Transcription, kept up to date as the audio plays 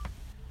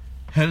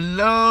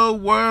Hello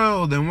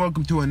world, and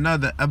welcome to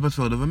another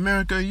episode of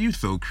America You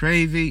So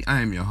Crazy. I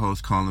am your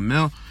host, Colin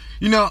Mill.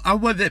 I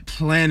wasn't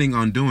planning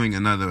on doing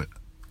another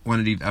one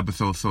of these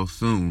episodes so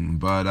soon,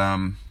 but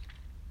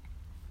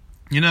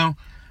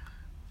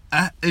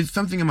it's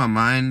something in my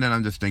mind that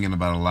I'm just thinking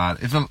about a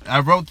lot. I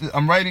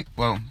already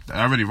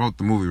wrote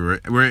the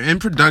movie. We're in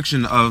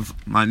production of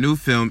my new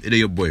film,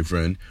 Idiot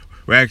Boyfriend.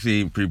 We're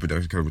actually in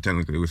pre-production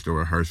because we're still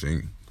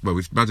rehearsing, but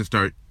we're about to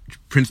start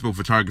principal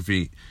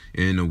photography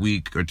in a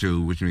week or two,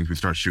 which means we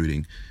start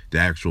shooting the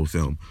actual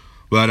film.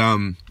 But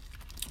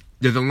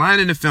there's a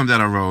line in the film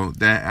that I wrote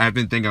that I've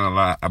been thinking a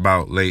lot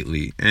about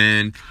lately,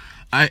 and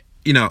this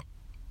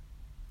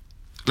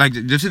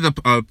is a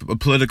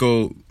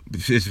political.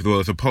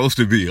 It's supposed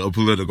to be a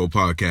political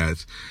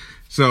podcast,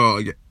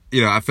 so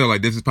I feel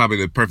like this is probably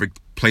the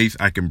perfect place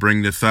I can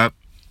bring this up.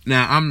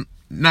 Now I'm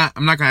not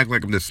gonna act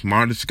like I'm the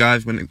smartest guy.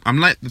 I'm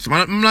not the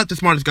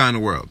smartest guy in the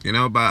world,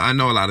 but I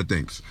know a lot of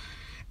things.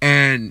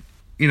 And,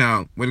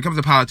 when it comes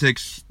to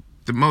politics,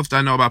 the most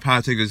I know about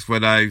politics is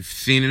what I've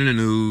seen in the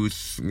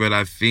news, what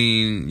I've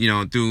seen,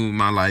 through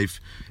my life,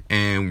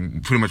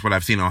 and pretty much what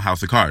I've seen on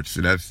House of Cards.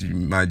 So that's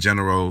my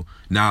general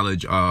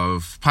knowledge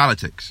of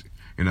politics.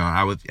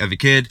 As a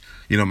kid,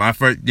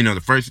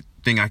 the first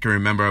thing I can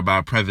remember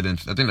about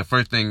presidents, I think the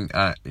first thing,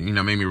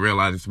 made me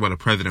realize what a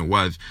president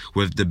was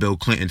the Bill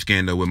Clinton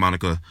scandal with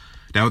Monica.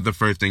 That was the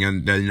first thing,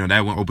 and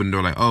that went open the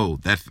door like, oh,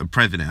 that's the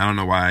president. I don't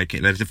know why I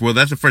can't. That's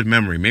the first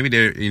memory. Maybe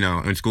they're,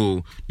 in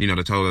school, they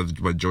told us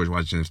about George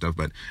Washington and stuff,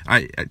 but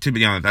to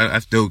be honest, I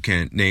still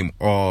can't name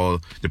all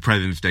the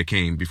presidents that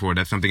came before.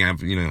 That's something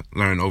I've,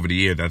 learned over the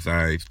years as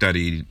I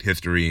studied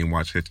history and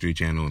watched History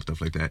Channel and stuff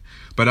like that.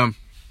 But,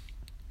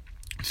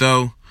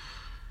 so,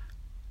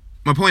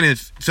 my point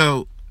is,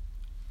 the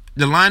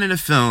line in the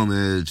film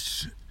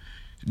is,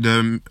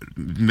 the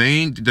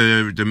main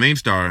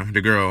star,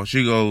 the girl,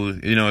 she goes,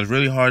 it's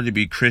really hard to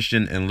be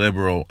Christian and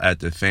liberal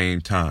at the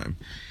same time.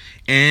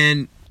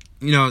 And,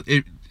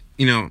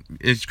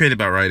 it's crazy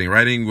about writing.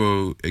 Writing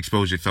will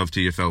expose yourself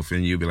to yourself,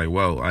 and you'll be like,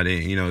 whoa, I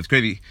didn't, it's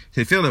crazy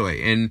to feel that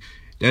way. And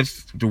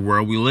that's the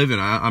world we live in.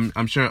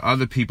 I'm sure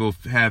other people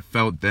have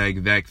felt that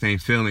exact same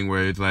feeling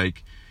where it's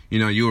like,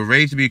 you were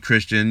raised to be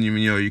Christian,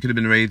 you could have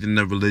been raised in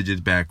a religious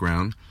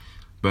background,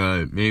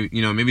 but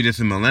maybe this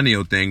is a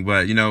millennial thing,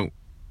 but,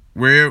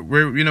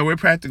 we're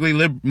practically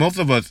most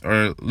of us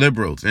are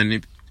liberals,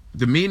 and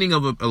the meaning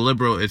of a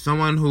liberal is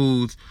someone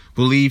whose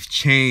beliefs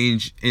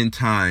change in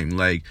time.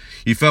 Like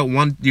you felt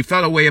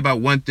a way about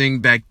one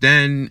thing back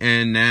then,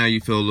 and now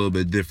you feel a little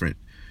bit different.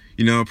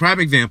 A prime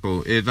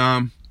example is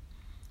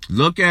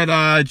look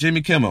at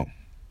Jimmy Kimmel,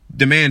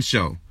 The Man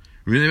Show.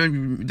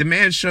 The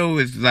Man Show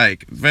is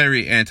like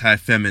very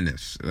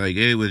anti-feminist. Like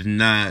it was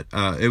not.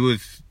 It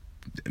was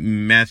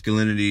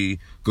masculinity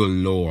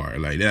galore.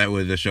 Like that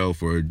was a show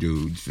for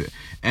dudes.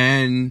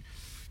 And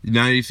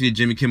now you see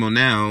Jimmy Kimmel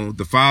now,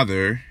 the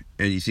father,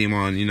 and you see him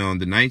on,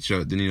 the night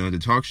show, the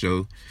talk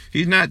show.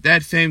 He's not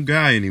that same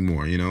guy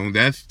anymore.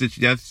 That's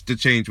the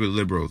change with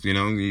liberals.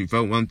 You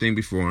felt one thing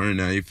before, and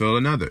now you feel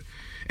another.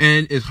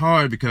 And it's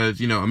hard because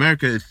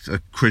America is a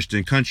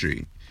Christian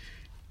country,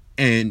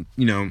 and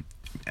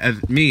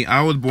as me,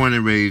 I was born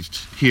and raised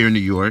here in New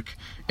York.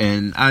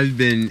 And I've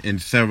been in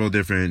several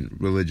different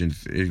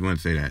religions, if you want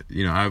to say that.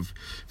 I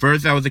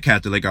was a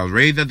Catholic. I was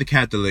raised as a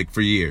Catholic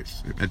for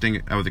years. I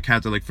think I was a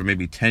Catholic for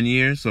maybe 10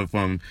 years. So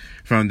from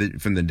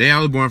the day I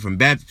was born, from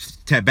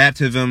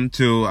baptism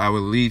to I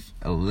was at least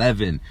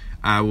 11,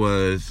 I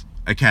was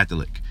a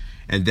Catholic.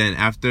 And then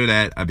after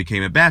that, I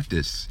became a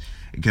Baptist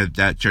because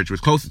that church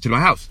was closer to my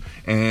house.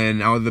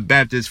 And I was a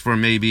Baptist for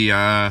maybe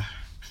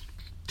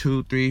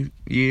 2-3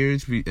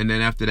 years. And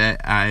then after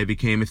that, I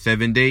became a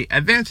Seventh-day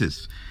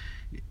Adventist.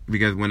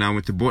 Because when I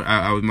went to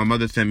my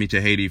mother sent me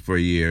to Haiti for a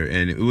year,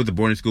 and it was a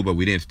boarding school, but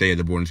we didn't stay at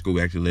the boarding school.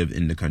 We actually lived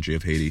in the country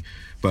of Haiti.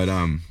 But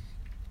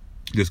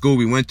the school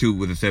we went to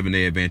was a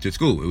Seventh-day Adventist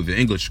school. It was an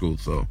English school,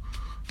 so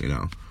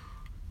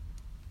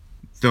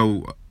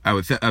So I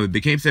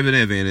became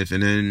Seventh-day Adventist,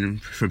 and then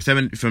from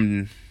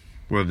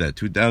what was that,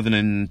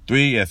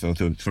 2003? Yeah, so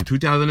from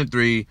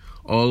 2003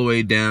 all the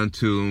way down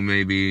to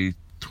maybe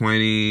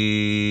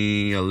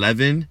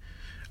 2011,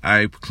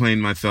 I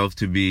proclaimed myself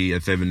to be a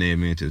Seventh-day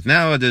Adventist.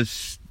 Now I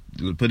just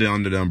put it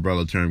under the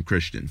umbrella term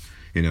Christian,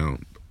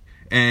 and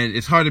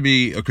it's hard to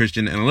be a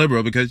Christian and a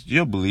liberal because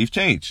your beliefs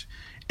change.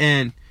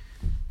 And,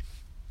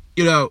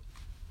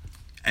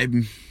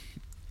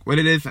 what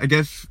it is,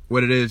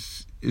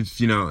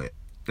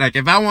 like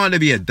if I wanted to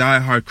be a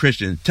diehard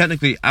Christian,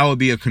 technically I would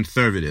be a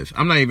conservative.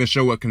 I'm not even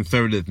sure what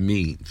conservative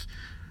means.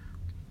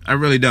 I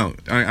really don't.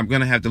 I'm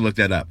gonna have to look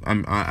that up.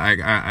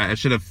 I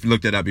should have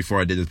looked that up before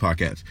I did this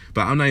podcast,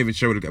 but I'm not even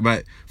sure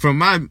but from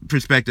my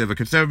perspective, a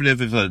conservative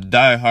is a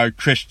diehard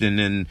Christian,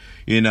 and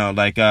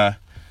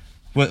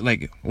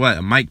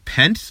Mike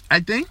Pence, I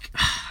think,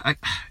 and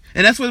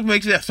that's what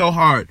makes it so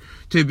hard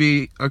to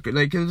be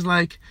like. It's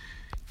like,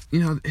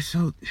 it's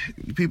so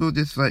people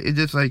just like it's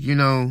just like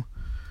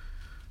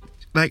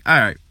like all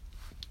right.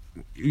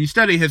 you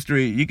study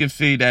history, you can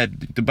see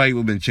that the Bible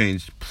has been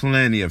changed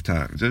plenty of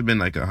times. There's been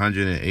like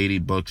 180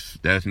 books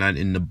that's not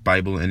in the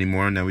Bible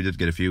anymore. Now we just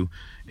get a few.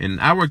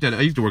 And I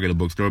used to work at a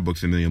bookstore,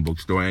 Books A Million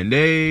bookstore, and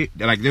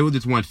there was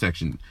this one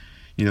section,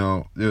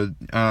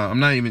 I'm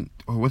not even,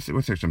 what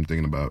section I'm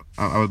thinking about?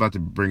 I was about to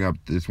bring up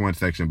this one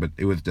section, but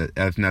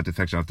that's not the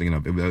section I was thinking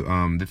of. It was,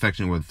 the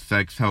section was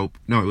it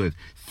was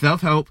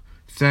self-help,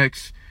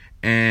 sex,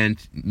 and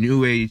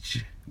New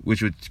Age,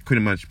 which was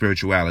pretty much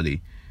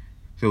spirituality.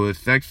 So it was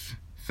sex,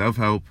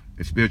 self-help,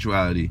 and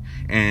spirituality.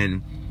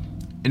 And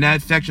in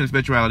that section of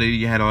spirituality,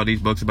 you had all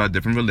these books about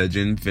different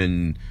religions,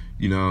 and,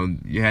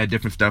 you had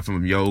different stuff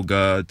from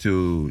yoga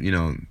to,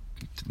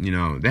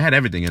 they had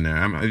everything in there.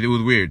 It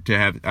was weird to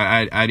have.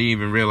 I didn't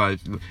even realize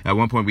at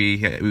one point we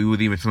was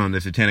even selling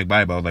the Satanic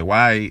Bible. I was like,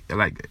 why?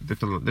 Like,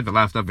 there's a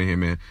lot of stuff in here,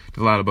 man.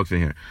 There's a lot of books in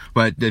here.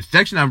 But the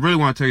section I really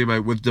want to tell you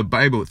about was the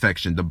Bible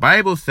section. The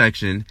Bible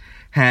section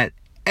had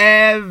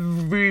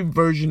every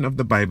version of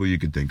the Bible you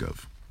could think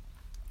of.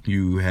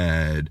 You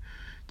had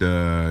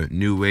the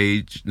New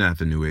Age, not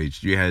the New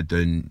Age. You had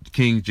the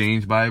King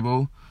James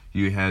Bible.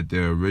 You had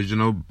the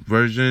original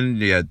version.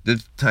 You had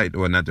this type,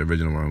 well, not the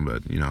original one,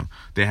 but,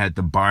 they had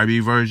the Barbie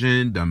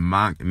version, the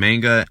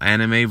manga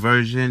anime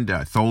version,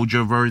 the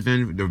soldier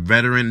version, the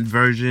veteran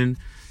version,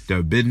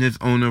 the business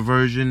owner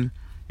version.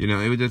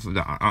 It was just,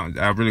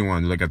 I really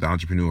wanted to look at the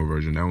entrepreneur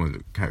version. That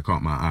one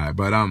caught my eye.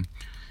 But, I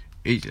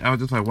was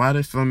just like, why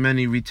there's so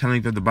many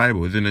retellings of the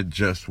Bible? Isn't it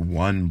just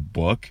one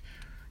book?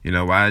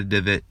 Why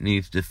does it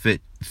need to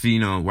fit?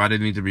 Why does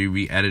it need to be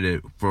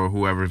re-edited for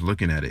whoever's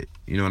looking at it?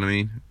 You know what I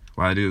mean?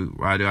 Why do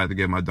I have to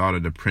give my daughter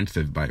the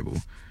Princess Bible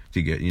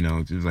to get,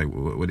 it's like,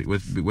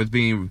 what's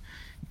being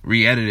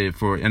re-edited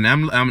for? And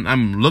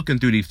I'm looking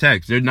through these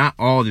texts. They're not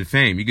all the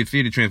same. You can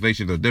see the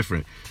translations are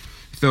different.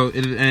 So,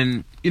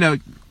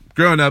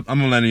 growing up, I'm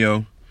a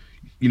millennial.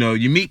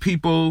 You meet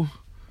people,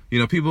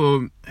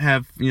 people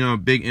have,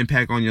 big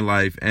impact on your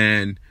life,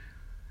 and,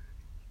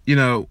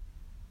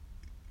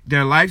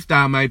 their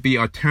lifestyle might be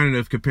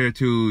alternative compared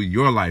to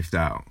your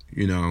lifestyle,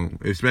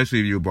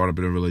 especially if you were brought up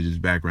in a religious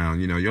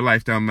background. Your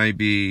lifestyle might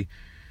be,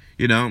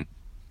 conservative,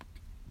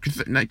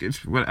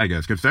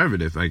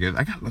 I guess.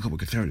 I gotta look up what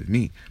conservative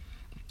mean.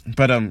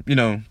 But,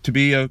 to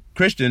be a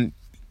Christian,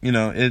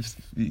 it's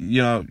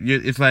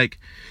like,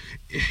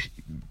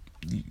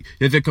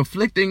 there's a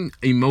conflicting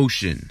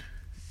emotion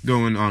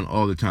going on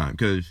all the time,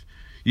 because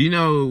you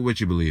know what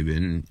you believe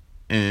in,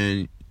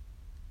 and,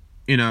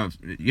 you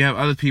have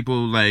other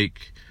people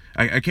like,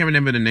 I can't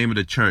remember the name of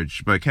the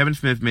church, but Kevin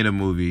Smith made a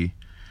movie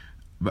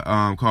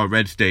called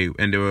Red State,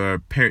 and they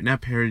were not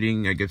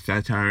parodying, I guess,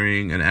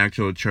 satiring an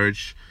actual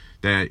church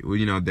that,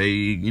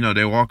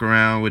 they walk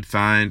around with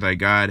signs like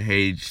God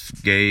hates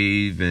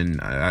gays,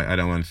 and I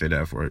don't want to say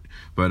that for it,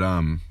 but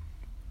what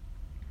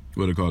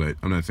do you call it?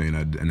 I'm not saying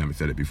I never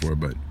said it before,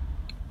 but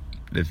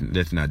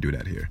let's not do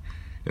that here.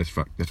 That's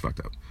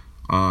fucked up.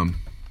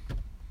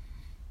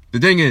 The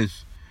thing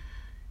is,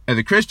 as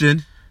a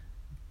Christian,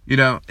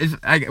 I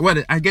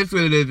guess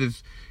what it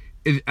is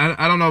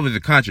I don't know if it's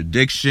a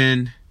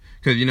contradiction,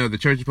 because, the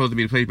church is supposed to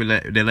be the place where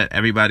they let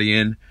everybody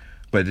in,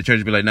 but the church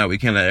would be like, no, we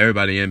can't let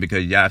everybody in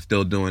because y'all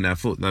still doing that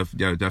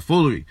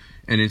foolery.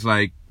 And it's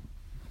like,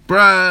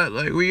 bruh,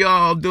 like, we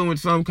all doing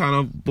some kind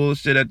of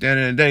bullshit at the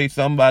end of the day.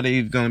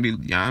 Somebody's gonna be,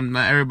 I'm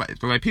not everybody.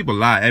 So, like, people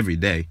lie every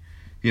day.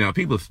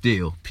 People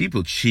steal,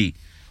 people cheat.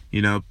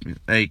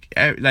 Like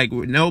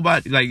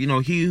nobody, like,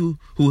 he who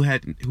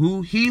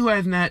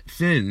has not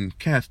sinned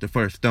cast the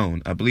first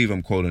stone. I believe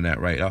I'm quoting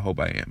that right. I hope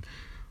I am.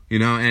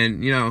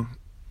 And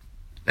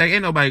like,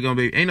 ain't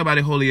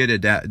nobody holier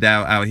than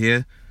thou out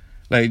here.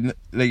 Like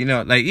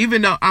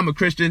even though I'm a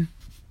Christian,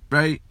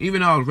 right?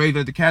 Even though I was raised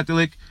as a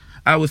Catholic,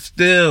 I would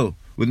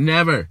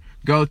never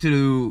go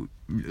to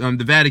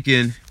the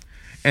Vatican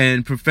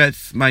and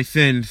profess my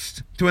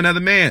sins to another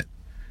man.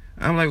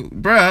 I'm like,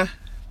 bruh,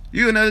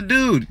 you another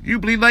dude. You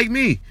believe like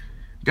me.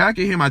 God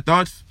can hear my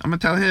thoughts. I'm going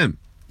to tell him.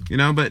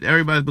 But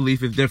everybody's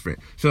belief is different.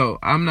 So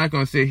I'm not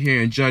going to sit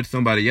here and judge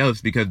somebody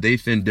else because they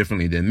sin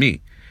differently than me.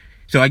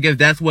 So I guess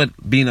that's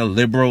what being a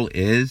liberal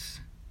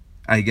is.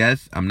 I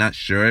guess. I'm not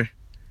sure.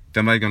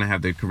 Somebody's going to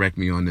have to correct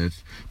me on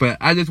this. But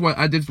I just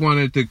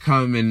wanted to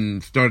come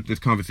and start this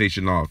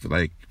conversation off.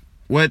 Like,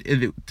 what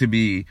is it to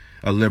be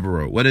a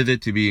liberal? What is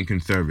it to be a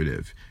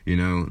conservative?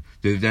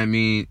 Does that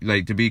mean,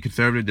 like, to be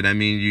conservative, does that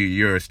mean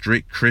you're a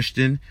strict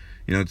Christian?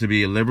 To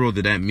be a liberal,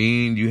 did that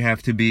mean you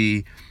have to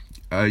be,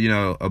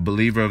 a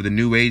believer of the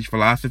New Age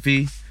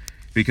philosophy?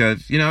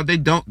 Because, they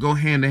don't go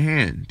hand in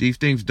hand. These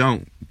things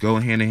don't go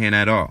hand in hand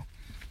at all.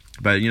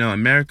 But,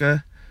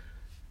 America,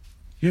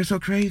 you're so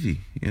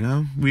crazy, we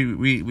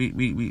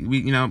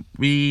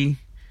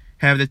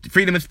have the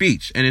freedom of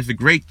speech, and it's a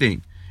great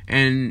thing.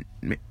 And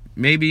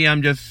maybe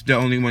I'm just the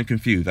only one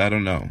confused. I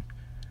don't know.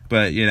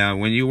 But,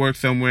 when you work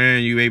somewhere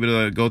and you're able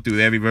to go through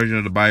every version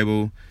of the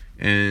Bible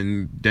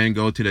and then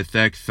go to the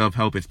sex,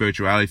 self-help, and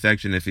spirituality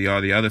section and see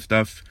all the other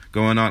stuff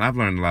going on, I've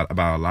learned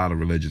about a lot of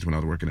religions when I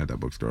was working at that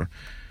bookstore.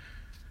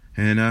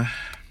 And,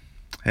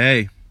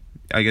 hey,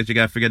 I guess you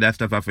gotta figure that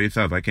stuff out for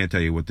yourself. I can't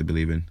tell you what to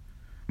believe in.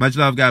 Much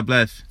love. God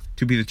bless.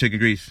 2 pieces of chicken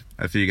grease.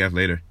 I'll see you guys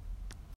later.